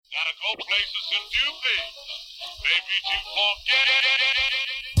wanna go places and do things. Maybe to forget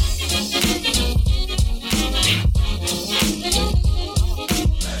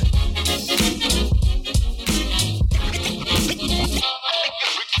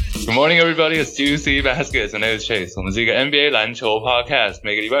Good morning, everybody. It's Juicy Baskets and it's Chase. 我们是一个 NBA 篮球 podcast，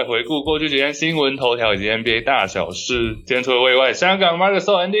 每个礼拜回顾过去几天新闻头条以及 NBA 大小事。今天除了我以外，香港 Marcus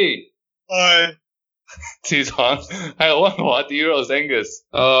Andy， 嗨，起床，还有万华 D-Rose Angus。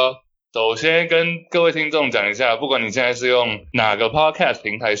首先跟各位听众讲一下，不管你现在是用哪个 podcast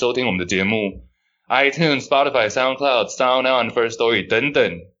平台收听我们的节目 ，iTunes、Spotify、SoundCloud、SoundOn、First Story 等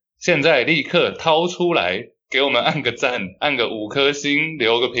等，现在立刻掏出来给我们按个赞，按个5颗星，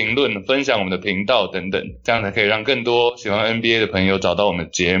留个评论，分享我们的频道等等，这样才可以让更多喜欢 NBA 的朋友找到我们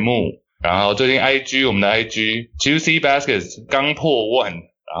的节目。然后最近 IG 我们的 IG Juicy Baskets 刚破1，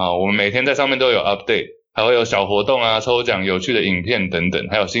然后我们每天在上面都有 update， 还会有小活动啊、抽奖、有趣的影片等等，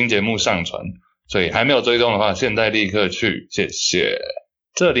还有新节目上传，所以还没有追踪的话，现在立刻去，谢谢。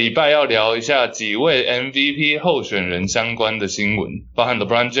这礼拜要聊一下几位 MVP 候选人相关的新闻，包含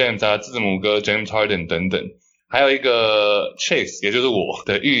LeBron James 啊、字母哥 James Harden 等等，还有一个 Chase 也就是我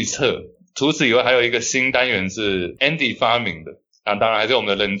的预测。除此以外还有一个新单元是 Andy 发明的，当然还是我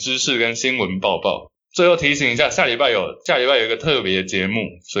们的冷知识跟新闻报报。最后提醒一下，下礼拜有一个特别节目，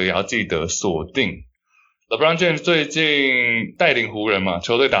所以要记得锁定。LeBron James 最近带领湖人嘛，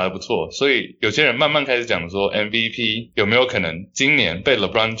球队打得不错，所以有些人慢慢开始讲说 MVP 有没有可能今年被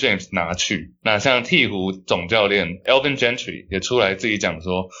LeBron James 拿去。那像鹈鹕总教练 Alvin Gentry 也出来自己讲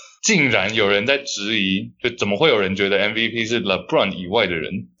说，竟然有人在质疑，就怎么会有人觉得 MVP 是 LeBron 以外的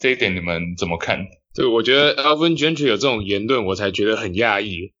人，这一点你们怎么看？对，我觉得 Alvin Gentry 有这种言论我才觉得很讶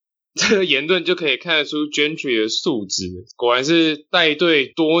异。这个言论就可以看得出 Gentry 的素质，果然是带队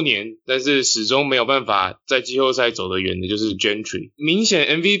多年，但是始终没有办法在季后赛走得远的就是 Gentry。明显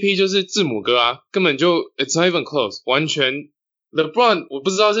MVP 就是字母哥啊，根本就 It's not even close， 完全 LeBron 我不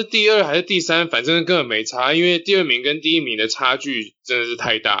知道是第2还是第3，反正根本没差，因为第2名跟第1名的差距真的是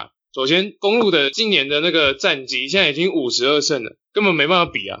太大。首先公鹿的今年的那个战绩现在已经52胜了，根本没办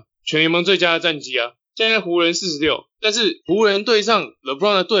法比啊，全联盟最佳的战绩啊。现在湖人46，但是湖人对上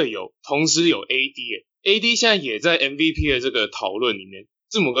LeBron 的队友同时有 AD 现在也在 MVP 的这个讨论里面。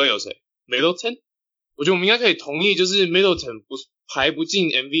字母哥有谁？ Middleton。 我觉得我们应该可以同意，就是 Middleton 排不进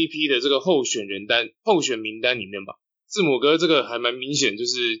MVP 的这个候选名单里面吧。字母哥这个还蛮明显，就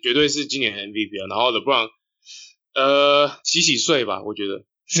是绝对是今年的 MVP 啊。然后 LeBron 洗睡吧，我觉得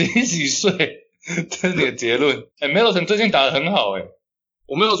洗睡这是你的结论。Middleton 最近打得很好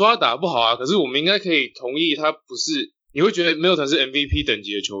我没有说他打得不好啊，可是我们应该可以同意他不是，你会觉得 Middleton 是 MVP 等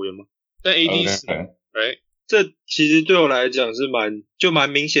级的球员吗？但 AD 是，right？ 这其实对我来讲是蛮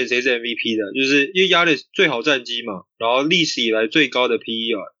明显谁是 MVP 的，就是因为 Giannis 最好战绩嘛，然后历史以来最高的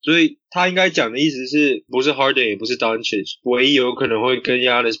PER， 所以他应该讲的意思是不是 Harden 也不是 Doncic， 唯一有可能会跟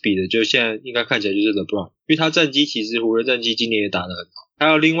Giannis 比的，就现在应该看起来就是 LeBron， 因为他战绩其实湖人战绩今年也打得很好。还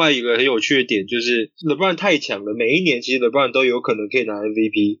有另外一个很有趣的点，就是 LeBron 太强了，每一年其实 LeBron 都有可能可以拿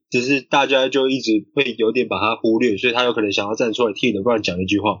MVP， 只是大家就一直会有点把他忽略，所以他有可能想要站出来替 LeBron 讲一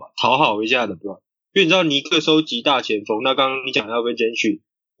句话嘛，讨好一下 LeBron。因为你知道尼克收集大前锋，那刚刚你讲要跟Gentry，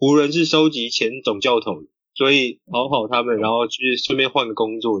湖人是收集前总教头，所以讨好他们，然后去顺便换个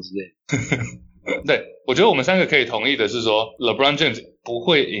工作之类的。对，我觉得我们3个可以同意的是说 LeBron James 不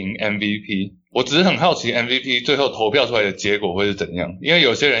会赢 MVP。我只是很好奇 MVP 最后投票出来的结果会是怎样，因为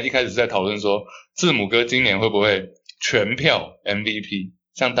有些人一开始在讨论说字母哥今年会不会全票 MVP，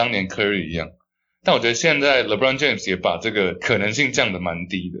 像当年 Curry 一样。但我觉得现在 LeBron James 也把这个可能性降得蛮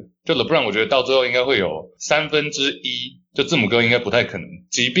低的，就 LeBron 我觉得到最后应该会有1/3，就字母哥应该不太可能，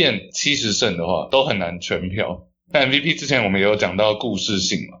即便70胜的话都很难全票。那 MVP 之前我们也有讲到故事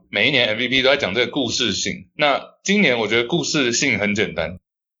性嘛，每一年 MVP 都在讲这个故事性，那今年我觉得故事性很简单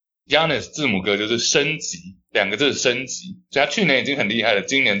，Giannis 字母哥就是升级，2个字升级，所以他去年已经很厉害了，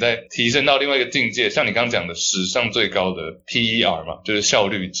今年再提升到另外一个境界，像你刚刚讲的史上最高的 PER 嘛，就是效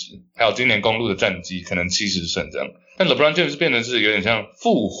率值，还有今年公鹿的战绩可能70胜这样。但 LeBron James 变成是有点像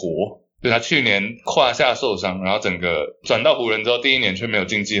复活，就是他去年胯下受伤，然后整个转到湖人之后第1年却没有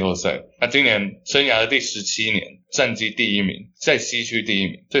进季后赛，那今年生涯的第17年战绩第1名，在西区第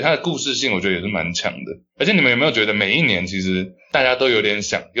1名，所以他的故事性我觉得也是蛮强的。而且你们有没有觉得每一年其实大家都有点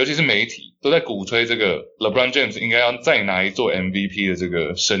想，尤其是媒体都在鼓吹这个 LeBron James 应该要再拿一座 MVP 的这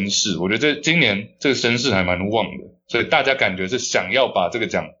个声势，我觉得今年这个声势还蛮旺的，所以大家感觉是想要把这个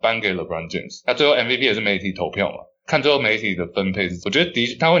奖颁给 LeBron James。那最后 MVP 也是媒体投票嘛，看最后媒体的分配，我觉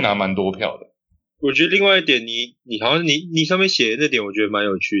得他会拿蛮多票的。我觉得另外一点你好像你上面写的那点我觉得蛮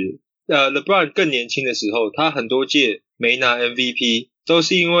有趣的。LeBron 更年轻的时候，他很多届没拿 MVP，都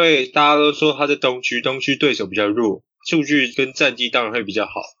是因为大家都说他在东区对手比较弱，数据跟战绩当然会比较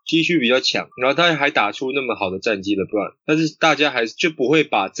好，积蓄比较强，然后他还打出那么好的战绩了，不然，但是大家还是就不会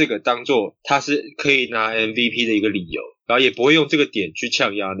把这个当做他是可以拿 MVP 的一个理由，然后也不会用这个点去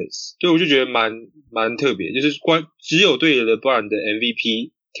呛 Giannis， 所以我就觉得蛮特别，就是只有对 LeBron 的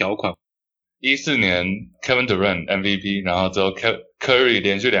MVP 条款。14年 Kevin Durant MVP， 然后之后 Curry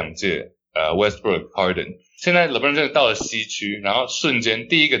连续2届Westbrook Harden， 现在 LeBron James 到了西区，然后瞬间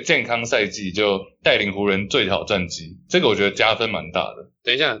第一个健康赛季就带领湖人最好战绩，这个我觉得加分蛮大的。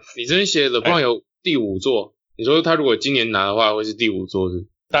等一下，你这边写 LeBron 有第5座，你说他如果今年拿的话会是第5座是？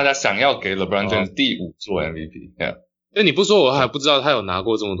大家想要给 LeBron James 第5座 MVP， 那你不说我还不知道他有拿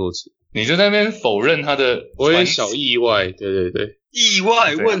过这么多次，你就在那边否认他的，我有点小意外，对，意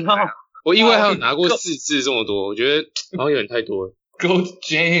外问号。我意外他有拿过4次这么多，我觉得好像有点太多了。Go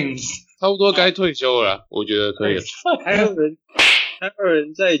James， 差不多该退休了啦，我觉得可以了。还有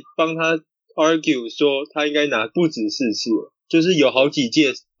人在帮他 argue 说他应该拿不止4次，就是有好几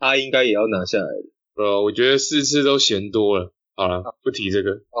届他应该也要拿下来的。我觉得4次都嫌多了。好了，不提这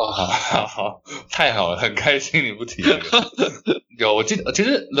个。好，太好了，很开心你不提这个。有，我记得其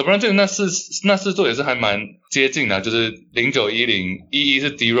实 LeBron James 那四座也是还蛮接近的，就是09、10、11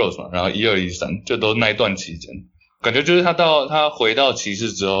是 D Rose 嘛，然后12、13就都那一段期间，感觉就是他回到骑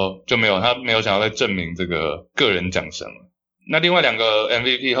士之后就没有想要再证明这个个人奖项了。那另外2个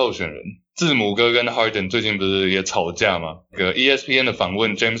MVP 候选人，字母哥跟 Harden 最近不是也吵架吗？这个 ESPN 的访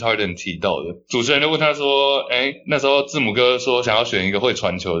问 James Harden 提到的，主持人就问他说，那时候字母哥说想要选一个会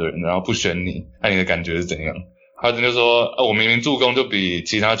传球的人，然后不选你，那你的感觉是怎样？Harden 就说，我明明助攻就比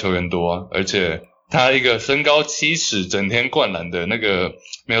其他球员多啊，而且他一个身高7尺，整天灌篮的那个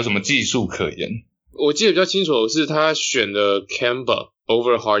没有什么技术可言。我记得比较清楚的是他选了 Kemba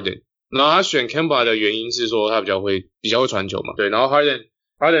over Harden， 然后他选 Kemba 的原因是说他比较会传球嘛，对，然后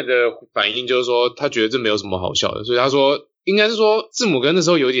Harden 的反应就是说他觉得这没有什么好笑的，所以他说应该是说字母哥那时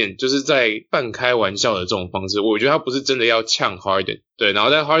候有点就是在半开玩笑的这种方式，我觉得他不是真的要呛 Harden， 对，然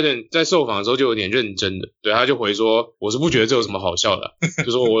后在 Harden 在受访的时候就有点认真的，对，他就回说我是不觉得这有什么好笑的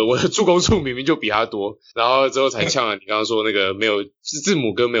就说我的助攻数明明就比他多，然后之后才呛了你刚刚说那个是字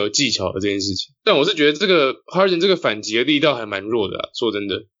母哥没有技巧的这件事情，但我是觉得这个 Harden 这个反击的力道还蛮弱的说真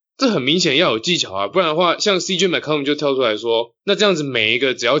的。这很明显要有技巧啊，不然的话像 CJ McCollum 就跳出来说，那这样子每一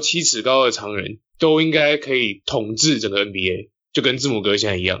个只要7尺高的常人都应该可以统治整个 NBA， 就跟字母哥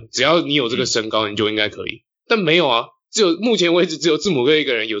现在一样，只要你有这个身高你就应该可以，但没有啊，目前为止只有字母哥一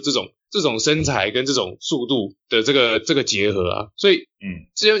个人有这种身材跟这种速度的这个结合啊，所以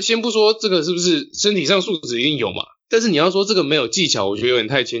先不说这个是不是身体上素质一定有嘛，但是你要说这个没有技巧，我觉得有点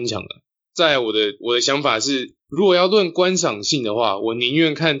太牵强了。在我的想法是，如果要论观赏性的话，我宁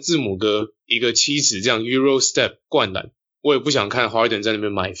愿看字母哥一个7尺这样 Euro Step 灌篮，我也不想看 Harden 在那边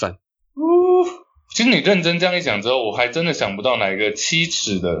买饭。其实你认真这样一讲之后，我还真的想不到哪一个7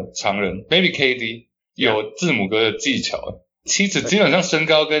尺的常人 ，maybe KD 有字母哥的技巧。7尺基本上身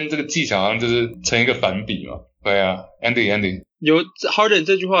高跟这个技巧好像就是成一个反比嘛。对啊 ，Andy 有 Harden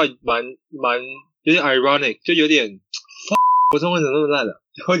这句话蛮有点 ironic， 就有点我中文怎么那么烂了？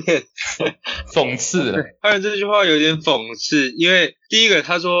有点讽刺了。Harden 这句话有点讽刺，因为第一个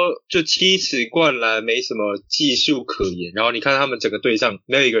他说就7尺灌篮没什么技术可言，然后你看他们整个队上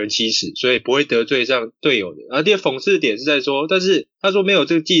没有一个人7尺，所以不会得罪上队友的。然后第二讽刺的点是在说，但是他说没有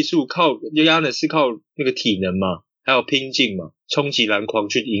这个技术，靠 Giannis 是靠那个体能嘛，还有拼劲嘛，冲击篮筐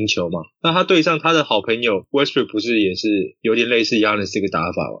去赢球嘛。那他对上他的好朋友 Westbrook 不是也是有点类似 Giannis 这个打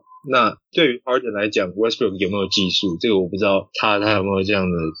法嘛？那对于 Harden 来讲 Westbrook 有没有技术，这个我不知道他有没有这样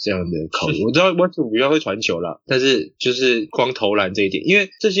的考虑。我知道 Westbrook 比较会传球啦，但是就是光投篮这一点，因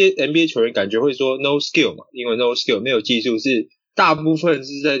为这些 NBA 球员感觉会说 no skill 嘛，因为 no skill 没有技术是大部分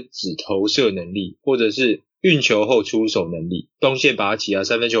是在指投射能力或者是运球后出手能力，东线拔起啊，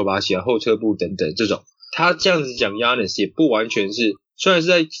三分球拔起啊，后撤步等等这种。他这样子讲 Giannis 也不完全是，虽然是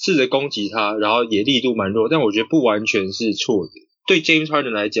在试着攻击他，然后也力度蛮弱，但我觉得不完全是错的。对 James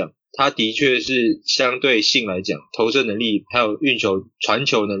Harden 来讲，他的确是相对性来讲，投射能力还有运球传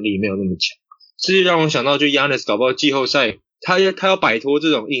球能力没有那么强。这让我想到，就 Giannis 搞不好季后赛，他要摆脱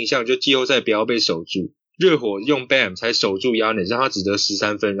这种印象，就季后赛不要被守住。热火用 Bam 才守住 Giannis， 让他只得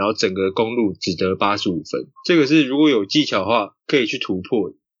13分，然后整个公路只得85分。这个是如果有技巧的话，可以去突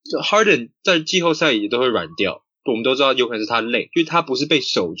破的。Harden 在季后赛也都会软掉。我们都知道有可能是他累，因为他不是被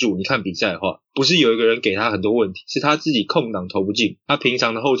守住，你看比赛的话不是有一个人给他很多问题，是他自己空档投不进，他平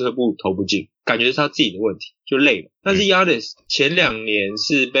常的后撤步投不进，感觉是他自己的问题，就累了。但是 Giannis 前2年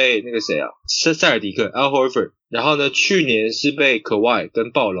是被那个谁啊，塞尔迪克 Al Horford， 然后呢去年是被 Kawhi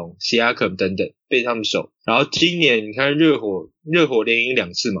跟暴龙 Siakam 等等被他们守。然后今年你看热火连赢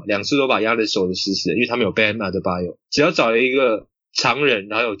2次嘛，2次都把Giannis守得死死的，因为他们有 Bam Adebayo，只要找了一个常人，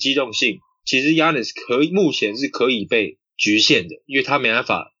然后有机动性，其实 Giannis 目前是可以被局限的，因为他没办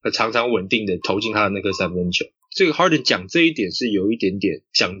法常常稳定的投进他的那颗三分球。这个 Harden 讲这一点是有一点点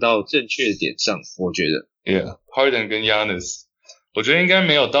讲到正确的点上，我觉得。Harden 跟 Giannis， 我觉得应该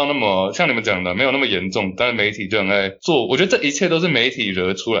没有到那么像你们讲的没有那么严重，但是媒体就很爱做，我觉得这一切都是媒体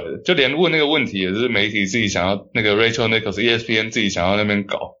惹出来的，就连问那个问题也是媒体自己想要，那个 Rachel Nichols ESPN 自己想要那边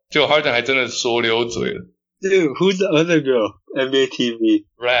搞，结果 Harden 还真的说溜嘴了。Who's the other girl? NBA TV.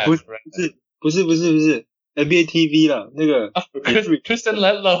 Rap 不是 NBA TV 啦，那个Kristen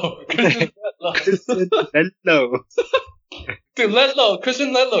Ledlow 对 Ledlow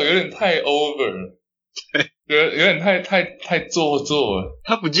Christian Ledlow 有点太 over 了，有点太做作了。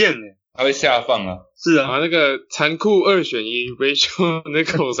他不见了，他会下放啊。是啊，那个残酷2选1 Rachel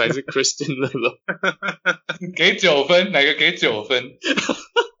Nichols 还是 Kristen Ledlow 给9分，哪个给9分？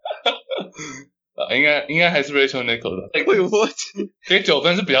应该还是 Rachel Nichols 的。Wait, what？ 给9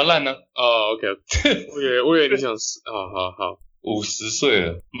分是比较烂呢。哦 ，OK， 我以为你想好，50岁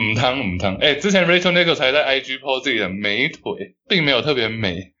了，母汤。之前 Rachel Nichols 还在 IG po 自己的美腿，并没有特别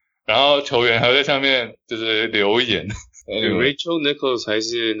美，然后球员还会在下面就是留言。Rachel Nichols 还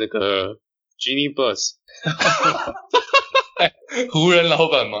是那个 Jeannie Buss 湖人老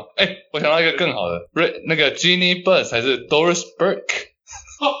板吗？我想到一个更好的，那个 Jeannie Buss 还是 Doris Burke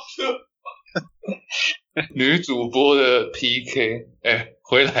女主播的 PK。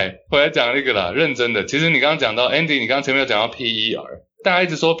回来讲那个啦，认真的。其实你刚刚讲到 Andy， 你刚刚前面有讲到 PER， 大家一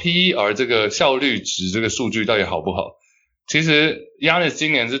直说 PER 这个效率值这个数据到底好不好？其实 Giannis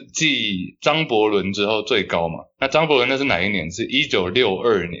今年是继张伯伦之后最高嘛。那张伯伦那是哪一年？是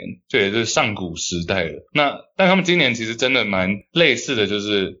1962年，这也是上古时代了。但他们今年其实真的蛮类似的，就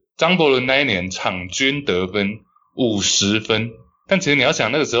是张伯伦那一年场均得分50分。但其实你要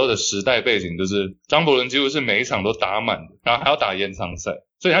想那个时候的时代背景，就是张伯伦几乎是每一场都打满的，然后还要打延长赛，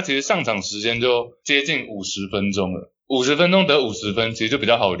所以他其实上场时间就接近50分钟了。50分钟得50分，其实就比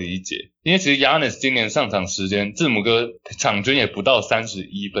较好理解。因为其实 Giannis 今年上场时间，字母哥场均也不到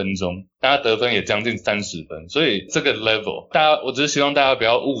31分钟，但他得分也将近30分，所以这个 level， 我只是希望大家不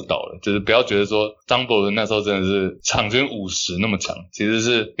要误导了，就是不要觉得说张伯伦那时候真的是场均50那么强，其实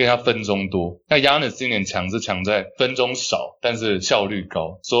是因为他分钟多。那 Giannis 今年强是强在分钟少，但是效率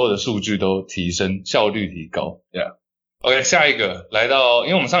高，所有的数据都提升，效率提高。OK， 下一个来到，因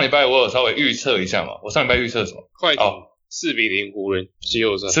为我们上礼拜我有稍微预测一下嘛，我上礼拜预测什么？快艇4-0湖人季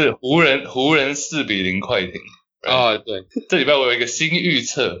后赛，是湖人4-0快艇。对，这礼拜我有一个新预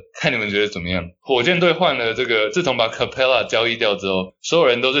测，看你们觉得怎么样？火箭队换了这个，自从把 Capella 交易掉之后，所有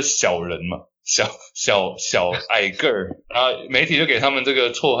人都是小人嘛，小矮个儿，然后媒体就给他们这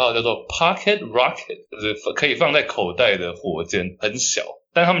个绰号叫做 Pocket Rocket， 就是可以放在口袋的火箭，很小。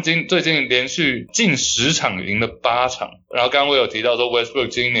但他们最近连续近10场赢了8场，然后刚刚我有提到说 Westbrook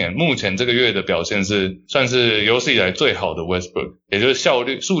今年目前这个月的表现是算是有史以来最好的 Westbrook， 也就是效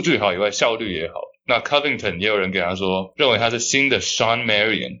率数据好以外效率也好。那 Covington 也有人给他说认为他是新的 Sean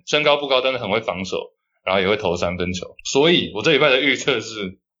Marion， 身高不高但是很会防守，然后也会投三分球。所以我这礼拜的预测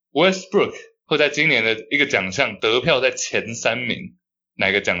是 Westbrook 会在今年的一个奖项得票在前3名，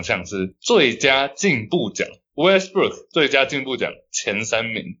哪个奖项是最佳进步奖？Westbrook 最佳进步奖前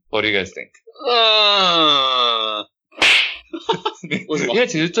3名 ，What do you guys think？ 为什么？因为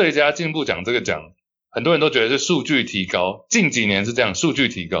其实最佳进步奖这个奖，很多人都觉得是数据提高，近几年是这样，数据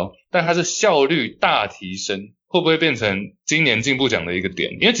提高，但它是效率大提升，会不会变成今年进步奖的一个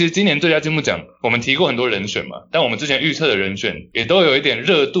点？因为其实今年最佳进步奖我们提过很多人选嘛，但我们之前预测的人选也都有一点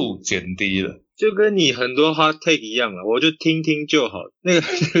热度减低了，就跟你很多 hot take 一样啊，我就听听就好。那个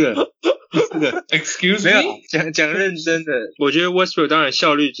Excuse 没 me？ 有讲认真的，我觉得 Westbrook 当然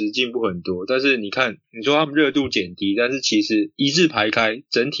效率值进步很多，但是你看，你说他们热度减低，但是其实一字排开，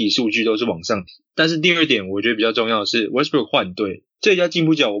整体数据都是往上提。但是第二点，我觉得比较重要的是 Westbrook 换队，最佳进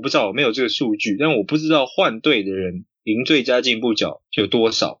步奖我不知道，我没有这个数据，但我不知道换队的人赢最佳进步奖有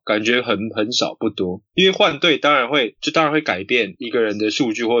多少，感觉很少不多，因为换队当然会改变一个人的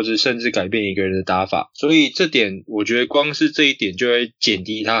数据，或者是甚至改变一个人的打法，所以这点我觉得光是这一点就会减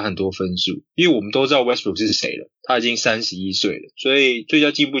低他很多分数，因为我们都知道 Westbrook 是谁了，他已经31岁了，所以最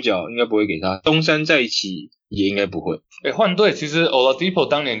佳进步奖应该不会给他，东山再起也应该不会。换队其实 Oladipo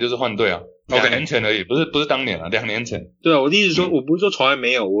当年就是换队啊，2年前而已，不是当年啊，2年前。对啊，我的意思说，我不是说从来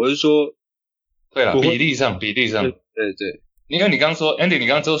没有，我是说，对啦，比例上，对，因为你刚刚说 Andy， 你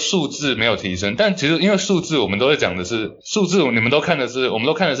刚刚说数字没有提升，但其实因为数字我们都在讲的是数字，我们都看的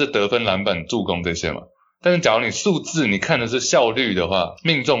是得分、篮板、助攻这些嘛。但是假如你数字你看的是效率的话，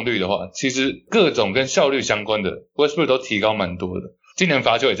命中率的话，其实各种跟效率相关的 Westbrook 都提高蛮多的，今年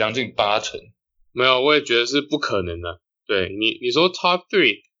罚球也将近80%。没有，我也觉得是不可能的。对你说 Top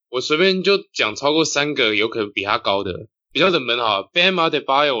 3，我随便就讲超过3个有可能比他高的。比较冷门哈 ，Bam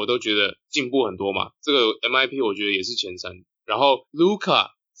Adebayo 我都觉得进步很多嘛，这个 MIP 我觉得也是前3。然后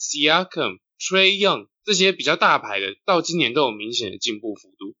Luka、Siakam、Trae Young 这些比较大牌的，到今年都有明显的进步幅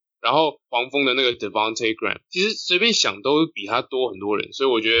度。然后黄蜂的那个 Devontae Graham， 其实随便想都比他多很多人，所以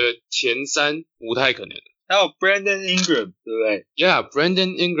我觉得前3不太可能。还有 Brandon Ingram， 对不对 ？Yeah，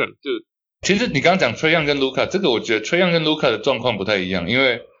 Brandon Ingram， 对。其实你刚刚讲 Trae Young 跟 Luka， 这个我觉得 Trae Young 跟 Luka 的状况不太一样，因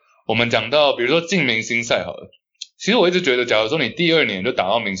为我们讲到比如说进明星赛好了，其实我一直觉得，假如说你第2年就打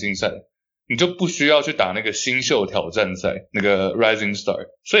到明星赛，你就不需要去打那个新秀挑战赛，那个 Rising Star。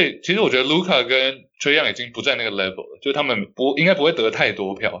所以其实我觉得 Luka 跟 Trae Young 已经不在那个 level 了，就是他们应该不会得太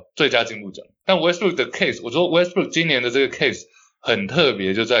多票，最佳进步奖。但 Westbrook 的 case， 我说 Westbrook 今年的这个 case 很特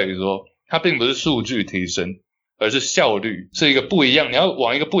别，就在于说他并不是数据提升，而是效率，是一个不一样，你要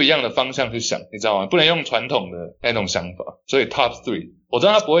往一个不一样的方向去想，你知道吗？不能用传统的那种想法。所以 Top 3， 我知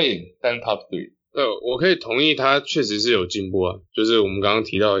道他不会赢，但是 Top 3。我可以同意他确实是有进步啊，就是我们刚刚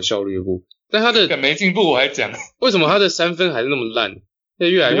提到的效率部分。但他的没进步我还讲，为什么他的3分还是那么烂？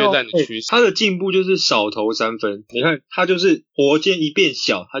越来越烂的趋势。他的进步就是少投3分。你看他就是火箭一变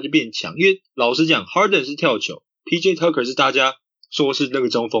小他就变强，因为老实讲 Harden 是跳球， PJ Tucker 是大家说是那个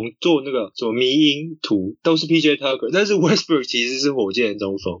中锋，做那个什么迷因图都是 PJ Tucker， 但是 Westbrook 其实是火箭的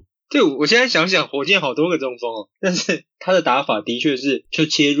中锋。对，我现在想想火箭好多个中锋哦，但是他的打法的确是就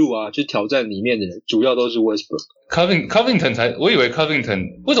切入啊，就挑战里面的人，主要都是 Westbrook。Covington 才，我以为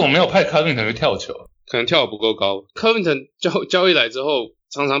Covington 为什么没有派 Covington 去跳球？可能跳得不够高。Covington 交易来之后，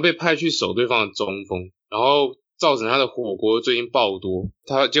常常被派去守对方的中锋，然后造成他的火锅最近爆多，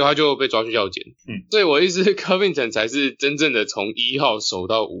结果他就被抓去药检。所以我意思是 Covington 才是真正的从1号守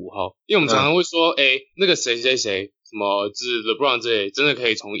到5号，因为我们常常会说，那个谁谁谁。什么是 LeBron 这类真的可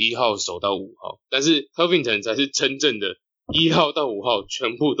以从1号守到5号，但是 Covington 才是真正的1号到5号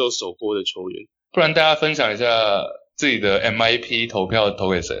全部都守过的球员。不然大家分享一下自己的 MIP 投票投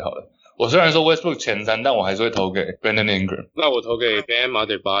给谁好了。我虽然说 Westbrook 前3，但我还是会投给 Brandon Ingram。那我投给 Bam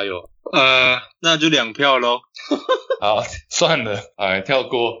Adebayo。那就2票咯。好，算了，跳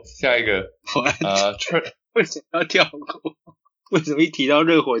过下一个。为什么要跳过？为什么一提到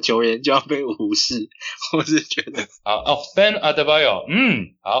热火球员就要被无视？我是觉得好Ben Adebayo，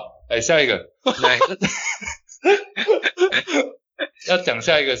 好，下一个来要讲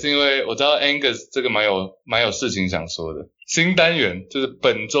下一个是因为我知道 Angus 这个蛮有事情想说的。新单元就是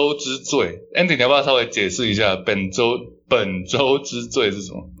本周之最 ，Andy 你要不要稍微解释一下本周之最是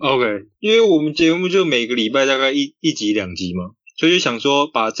什么 ？OK， 因为我们节目就每个礼拜大概一集2集嘛，所以就想说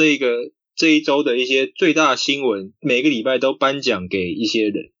把这一周的一些最大新闻，每个礼拜都颁奖给一些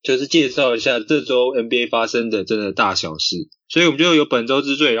人，就是介绍一下这周 NBA 发生的真的大小事。所以我们就有本周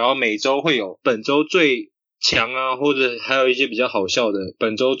之最，然后每周会有本周最强啊，或者还有一些比较好笑的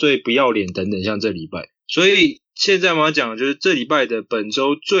本周最不要脸等等，像这礼拜。所以现在我们要讲的就是这礼拜的本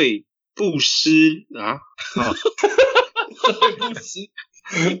周最不失最不失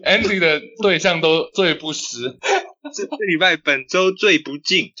Andy 的对象都最不失。这礼拜本周最不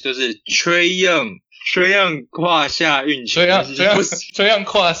敬就是 Trae Young 胯下运球，Trae Young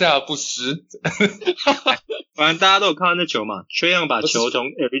胯下不失。反正大家都有看到那球嘛 ，Trae Young 把球从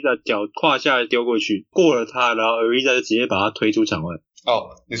Ariza 脚胯下丢过去，过了他，然后 Ariza 就直接把他推出场外。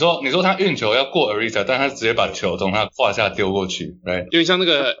你说他运球要过 Ariza， 但他直接把球从他胯下丢过去，对，有点像那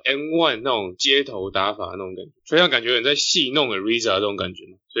个 M1 那种街头打法那种感觉，所以感觉有人在戏弄 Ariza 这种感觉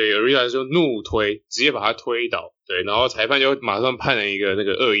嘛，所以 Ariza 就怒推，直接把他推倒，对，然后裁判就马上判了一个那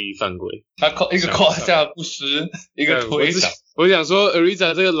个恶意犯规，他一个胯下不失，一个推倒。我想说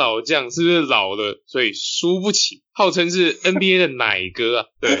Ariza 这个老将是不是老了，所以输不起，号称是 NBA 的奶哥啊，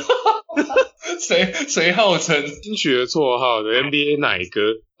对。谁号称新取的绰号的 NBA 奶哥？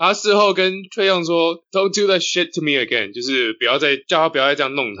他事后跟 Trae Young 说 ，Don't do that shit to me again， 就是叫他不要再这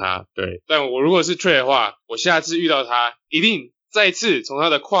样弄他。对，但我如果是 Trae 的话，我下次遇到他，一定再次从他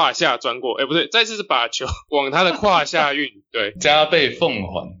的胯下钻过。不对，再次是把球往他的胯下运。对，加倍奉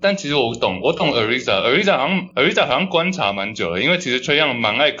还。但其实我懂 Ariza 好像观察蛮久了，因为其实 Trae Young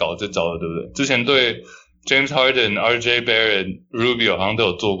蛮爱搞这招的，对不对？之前对 James Harden、RJ Barrett、Rubio 好像都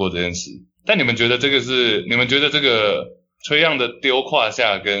有做过这件事。但你们觉得这个Trae Young的丢胯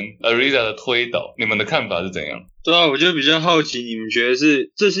下跟 Ariza 的推倒，你们的看法是怎样？对啊，我就比较好奇，你们觉得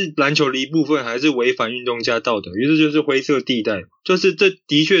这是篮球的一部分，还是违反运动家道德？因为这就是灰色地带，就是这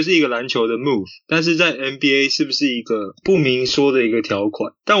的确是一个篮球的 move， 但是在 NBA 是不是一个不明说的一个条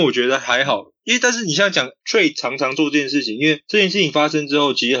款？但我觉得还好，因为但是你像讲 Trade 常常做这件事情，因为这件事情发生之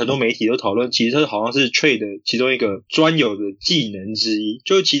后，其实很多媒体都讨论，其实它好像是 Trade 的其中一个专有的技能之一，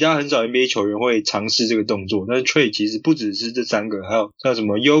就其他很少 NBA 球员会尝试这个动作，但是 Trade 其实不只是这3个，还有像什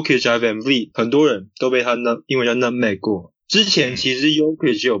么 Jokic、VanVleet， 很多人都被他英文叫 nutmeg 过。之前其实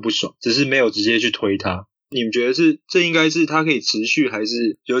Jokic 有不爽，只是没有直接去推他。你们觉得这应该是他可以持续，还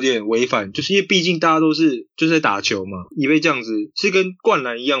是有点违反？就是因为毕竟大家都是就是在打球嘛，你被这样子是跟灌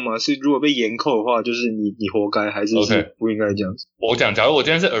篮一样吗？是如果被严扣的话，就是你活该，还是不应该这样子？我讲，假如我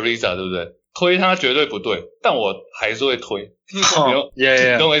今天是 Ariza， 对不对？推他绝对不对，但我还是会推。你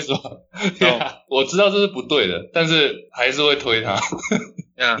懂我意思吗？我知道这是不对的，但是还是会推他。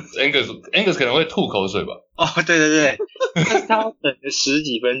Angus 可能会吐口水吧？哦，对对对，他等了10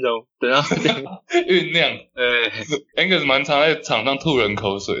几分钟，等到酝酿。Angus 蛮常在场上吐人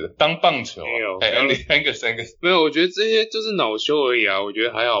口水的，当棒球。Angus 没有，我觉得这些就是恼羞而已啊，我觉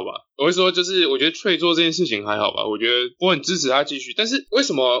得还好吧。我会说，就是我觉得 Trade 做这件事情还好吧，我觉得我很支持他继续。但是为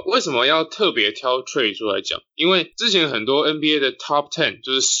什么要特别挑 Trade 出来讲？因为之前很多 NBA 的 Top 10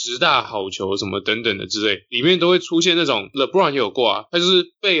就是10大好球什么等等的之类，里面都会出现那种 LeBron 也有过啊，他就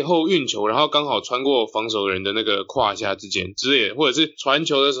是背后运球，然后刚好穿过防守人的那个胯下之间之类的，或者是传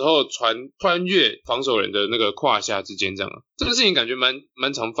球的时候穿越防守人的那个胯下之间这样啊。这个事情感觉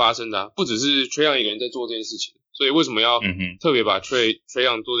蛮常发生的啊，不只是 Trae Young 一个人在做这件事情。所以为什么要特别把 Trae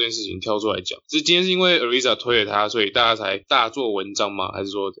Young 做这件事情挑出来讲？是今天是因为 Ariza 推了他，所以大家才大做文章吗？还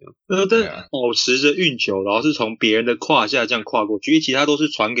是说怎样？但保持着运球，然后是从别人的胯下这样跨过去，因为其他都是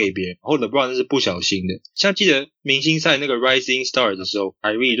传给别人，然后 LeBron 是不小心的。像记得明星赛那个 Rising Star 的时候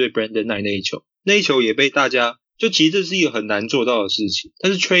，Kyrie 对 Brandon Knight 那一球也被大家就其实这是一个很难做到的事情，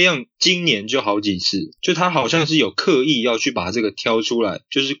但是 Trae Young 今年就好几次，就他好像是有刻意要去把这个挑出来，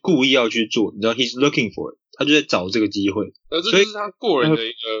就是故意要去做，你知道 he's looking for it， 他就在找这个机会，这就是他过人的一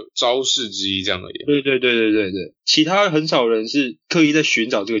个招式之一这样而已。对，其他很少人是刻意在寻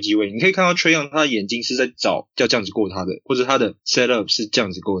找这个机会，你可以看到 Trae Young 他的眼睛是在找要这样子过他的，或者他的 setup 是这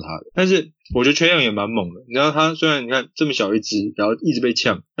样子过他的，但是我觉得 Trae Young 也蛮猛的，你知道他虽然你看这么小一只，然后一直被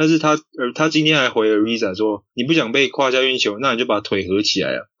呛，但是他今天还回了 Ariza 说，你不想被胯下运球，那你就把腿合起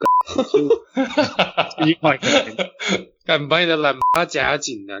来啊。这句话敢把你的懒巴夹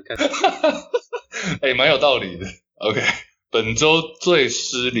紧啊，干蛮有道理的。OK， 本周最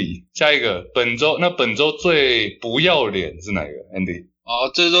失礼，下一个本周最不要脸是哪个 ？Andy？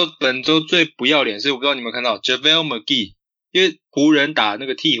 本周最不要脸是我不知道你们看到 JaVale McGee， 因为湖人打那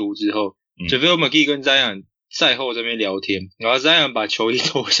个鹈鹕之后，JaVale McGee 跟 Zion 赛后这边聊天，然后 Zion 把球衣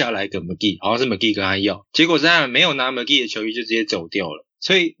脱下来给 McGee， 好像是 McGee 跟他要，结果 Zion 没有拿 McGee 的球衣就直接走掉了，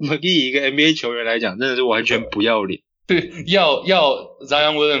所以 McGee 一个 NBA 球员来讲真的是完全不要脸。对，要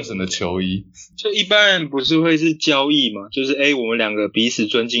Zion Williamson 的球衣，就一般人不是会是交易吗？就是我们两个彼此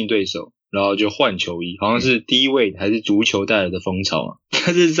尊敬对手，然后就换球衣，好像是第一位还是足球带来的风潮啊。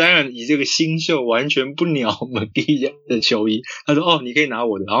但是 Zion 以这个新秀完全不鸟 McGee 的球衣，他说你可以拿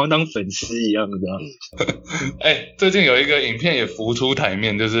我的，好像当粉丝一样的。最近有一个影片也浮出台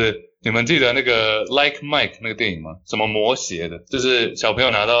面，就是你们记得那个 Like Mike 那个电影吗？什么魔鞋的，就是小朋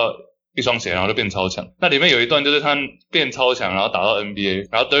友拿到一双鞋然后就变超强，那里面有一段就是他变超强然后打到 NBA，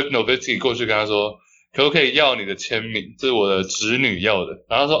 然后 Dirk Nowitzki 过去跟他说可不可以要你的签名，这是我的侄女要的，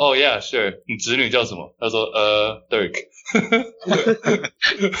然后他说yeah sure， 你侄女叫什么？他说Dirk。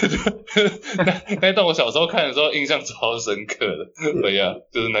那一段我小时候看的时候印象超深刻的。对呀，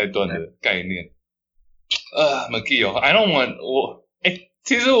就是那一段的概念。McGee I don't want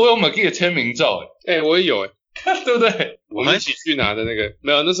其实我有 McGee 的签名照我也有对不对？我们一起去拿的那个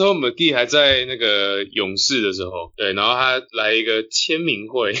没有，那时候 McGee 还在那个勇士的时候，对，然后他来一个签名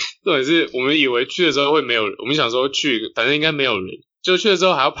会，重点是我们以为去的时候会没有人，我们想说去反正应该没有人，就去的时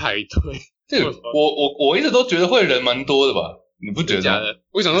候还要排队。这个我一直都觉得会人蛮多的吧，你不觉得？假的，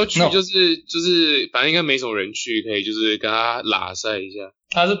我想说去就是反正应该没什么人去，可以就是跟他拉赛一下。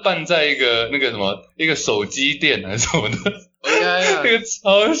他是办在一个那个什么一个手机店还是什么的。那个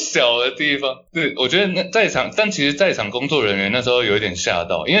超小的地方，对，我觉得但其实在场工作人员那时候有一点吓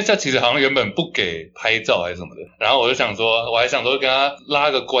到，因为他其实好像原本不给拍照还是什么的，然后我还想说跟他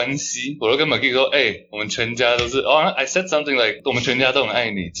拉个关系，我就跟 McGee 说，我们全家都是I said something like 我们全家都很爱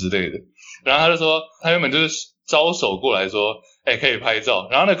你之类的，然后他就说他原本就是招手过来说，可以拍照，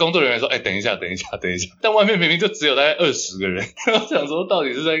然后那工作人员说，等一下，但外面明明就只有大概20个人，我想说到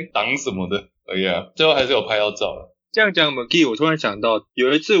底是在挡什么的，最后还是有拍到照了。这样讲 McGee 我突然想到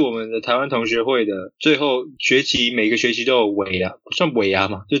有一次我们的台湾同学会的最后学期每个学期都有尾牙，算尾牙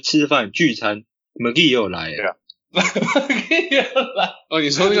嘛，就吃饭聚餐 McGee 也有来McGee 也有来你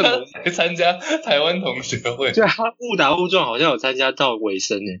说那个来参加台湾同学会，对，他误打误撞好像有参加到尾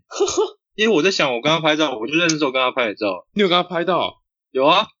声因为我在想我跟他拍照，我就认识我跟他拍的照。你有跟他拍到？有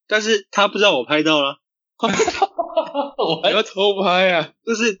啊，但是他不知道我拍到了。我要偷拍啊！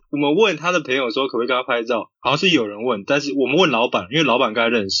就是我们问他的朋友说可不可以跟他拍照，好像是有人问，但是我们问老板，因为老板跟他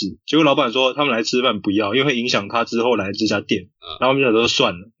认识，结果老板说他们来吃饭不要，因为会影响他之后来这家店。然后我们就说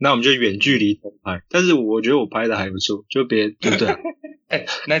算了，那我们就远距离偷拍。但是我觉得我拍的还不错，就别对不对？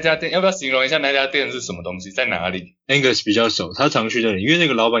那家店要不要形容一下那家店是什么东西，在哪里？ Angus 比较熟，他常去那里，因为那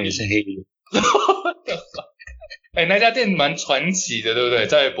个老板也是黑人。那家店蛮传奇的，对不对？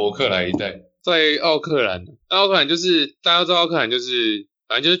在伯克莱一带。在奥克兰就是大家都知道奥克兰就是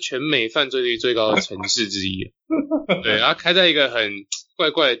反正就是全美犯罪率最高的城市之一。对，然后开在一个很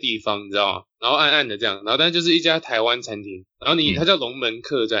怪怪的地方，你知道吗？然后暗暗的这样，然后但是就是一家台湾餐厅，然后它叫龙门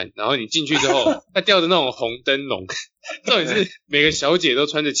客栈，然后你进去之后，它吊着那种红灯笼，重点是每个小姐都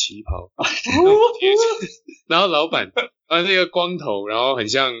穿着旗袍，然后老板是一个光头，然后很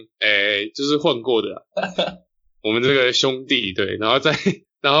像就是混过的我们这个兄弟，对，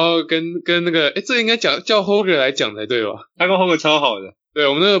然后跟那个这应该叫 Hoger 来讲才对吧？他跟 Hoger 超好的。对，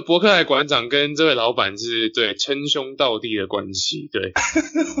我们那个伯克莱馆长跟这位老板是对称兄道弟的关系，对。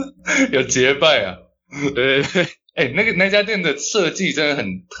有结拜啊。对对对。那家店的设计真的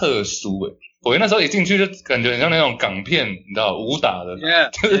很特殊我那时候一进去就感觉很像那种港片，你知道武打的，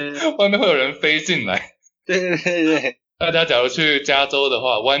就是外面会有人飞进来。对对对对。大家假如去加州的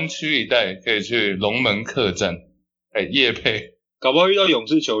话，湾区一带可以去龙门客栈，业配。搞不好遇到勇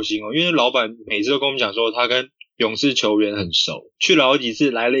士球星因为老板每次都跟我们讲说他跟勇士球员很熟，去了好几次，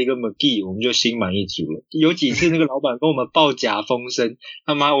来了一个 McGee 我们就心满意足了。有几次那个老板跟我们报假风声，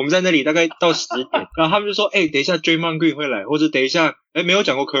他妈我们在那里大概到10点，然后他们就说等一下 Draymond Green 会来，或者等一下没有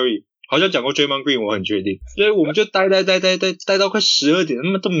讲过 Curry， 好像讲过 Draymond Green 我很确定，所以我们就待到快12点，他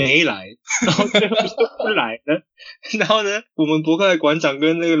们都没来，然后最后就不来了。然后呢我们伯克莱馆长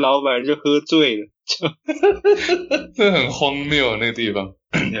跟那个老板就喝醉了，这很荒谬那个地方。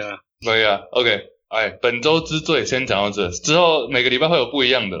可以啊 OK， 本周之最先讲到这，之后每个礼拜会有不一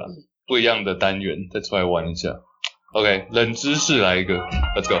样的啦，不一样的单元再出来玩一下。OK， 冷知识来一个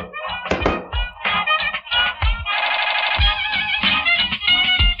Let's go。